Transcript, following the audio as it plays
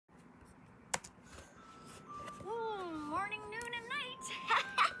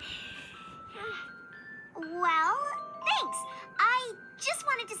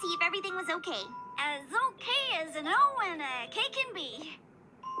everything was okay. As okay as an O and a K can be.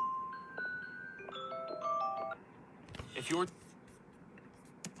 If you're...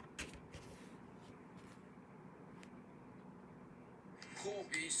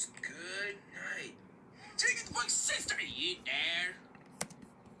 Corby's good night. Take it to my sister to eat there.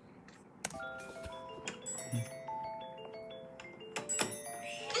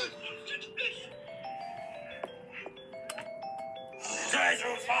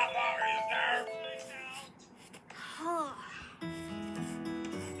 Jesus, hot water is there.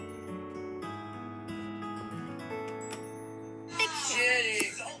 Fiction. City,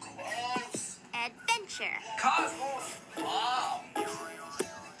 so close. Adventure. Cosmos. Wow.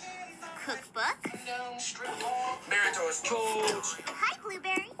 Cookbook. Down strip mall. Meritorious George. Hi,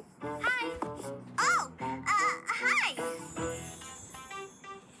 Blueberry. Hi. Oh, hi.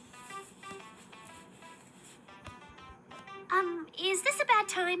 Is this a bad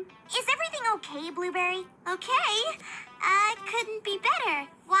time? Is everything okay, Blueberry? Okay. Couldn't be better.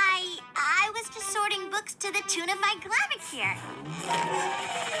 Why, I was just sorting books to the tune of my clavicle.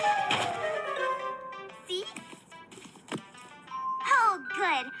 See? Oh,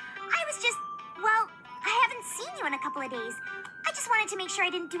 good. I was just, well, I haven't seen you in a couple of days. I just wanted to make sure I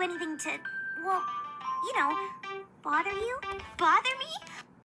didn't do anything to, well, you know, bother you? Bother me?